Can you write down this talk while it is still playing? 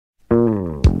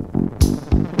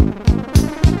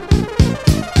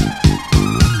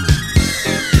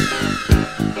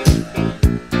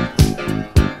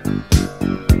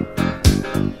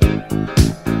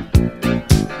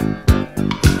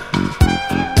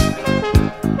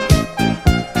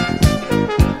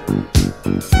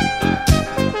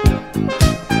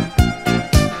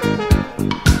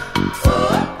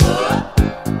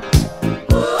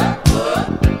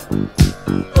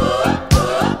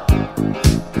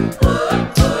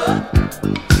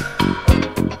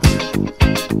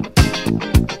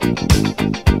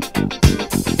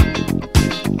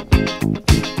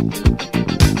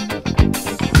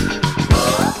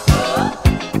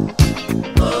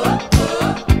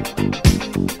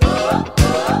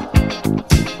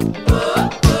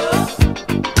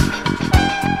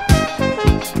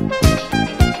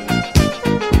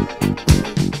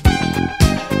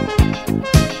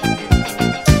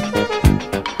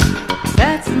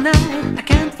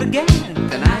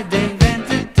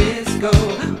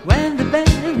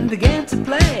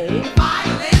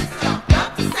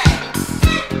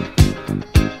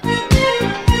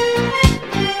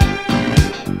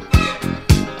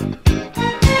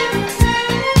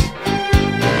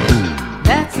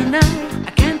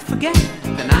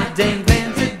They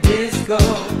invented disco.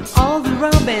 All the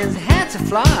robins had to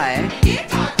fly.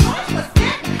 Guitar George was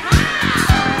getting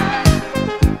high.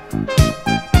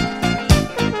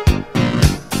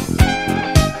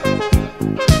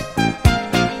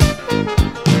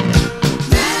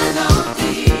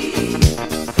 Melody,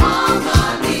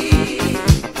 harmony,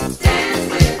 dance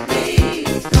with me,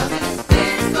 'cause it's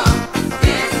disco,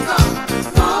 disco,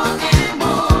 more and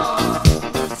more.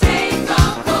 Take the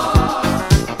floor,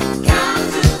 count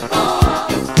to four,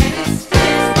 and it's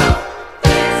disco,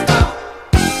 disco.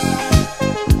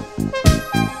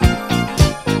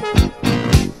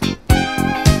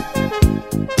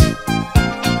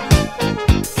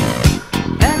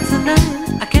 That's the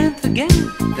night I can't forget,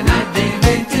 the night they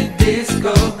invented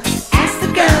disco. As the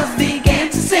girls began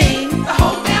to sing, the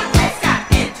whole damn place got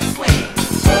into swing.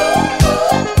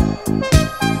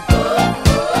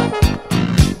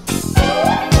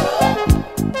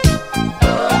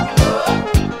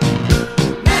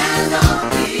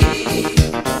 Melody,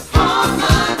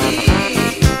 harmony,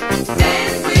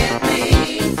 dance with me,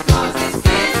 'cause it's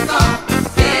disco,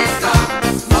 disco,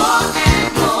 more and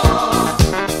more.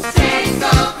 Take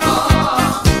the floor,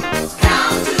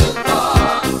 count to four,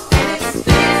 and it's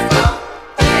disco,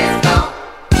 disco.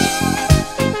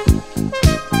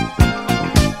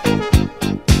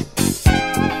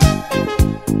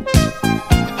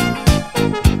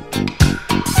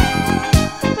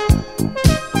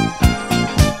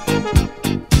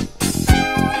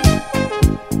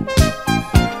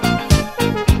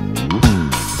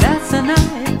 That's the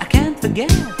night I can't forget,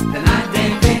 the night they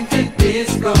invented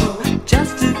disco.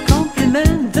 Just to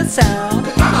compliment the sound,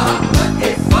 the drummer put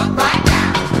his foot right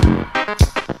down.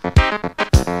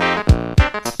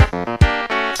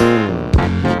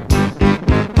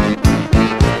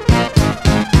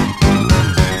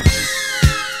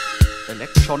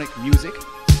 Electronic music,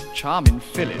 charm in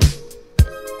Phillies.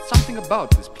 Something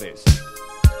about this place.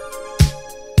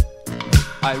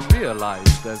 I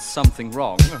realized there's something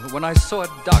wrong when I saw a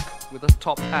duck with a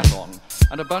top hat on,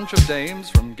 and a bunch of dames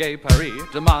from gay Paris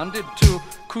demanded to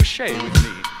coucher with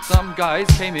me. Some guys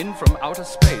came in from outer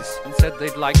space and said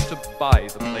they'd like to buy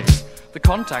the place. The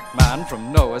contact man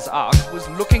from Noah's Ark was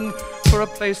looking for a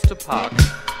place to park.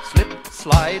 Slip,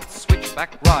 slide,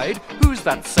 switchback ride. Who's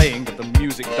that saying that the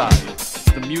music died?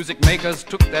 The music makers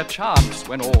took their chance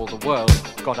when all the world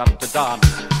got up to dance.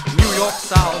 New York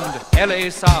sound, LA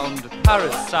sound,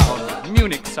 Paris sound,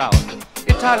 Munich sound,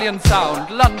 Italian sound,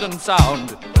 London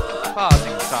sound,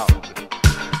 Parsing sound.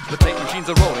 The tape machines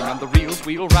are rolling and the reels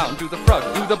wheel round. Do the frog,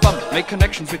 do the bump, make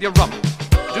connections with your rump.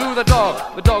 Do the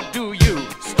dog do you,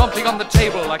 stomping on the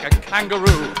table like a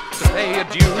kangaroo. To pay your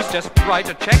dues, just write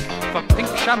a check for pink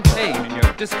champagne in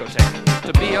your discotheque.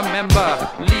 To be a member,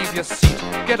 leave your seat,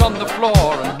 get on the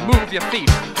floor and move your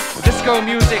feet. Disco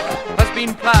music has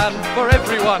been planned for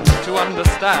everyone to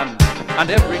understand. And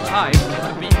every time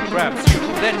the beat grabs you,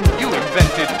 then you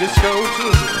invented disco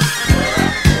too.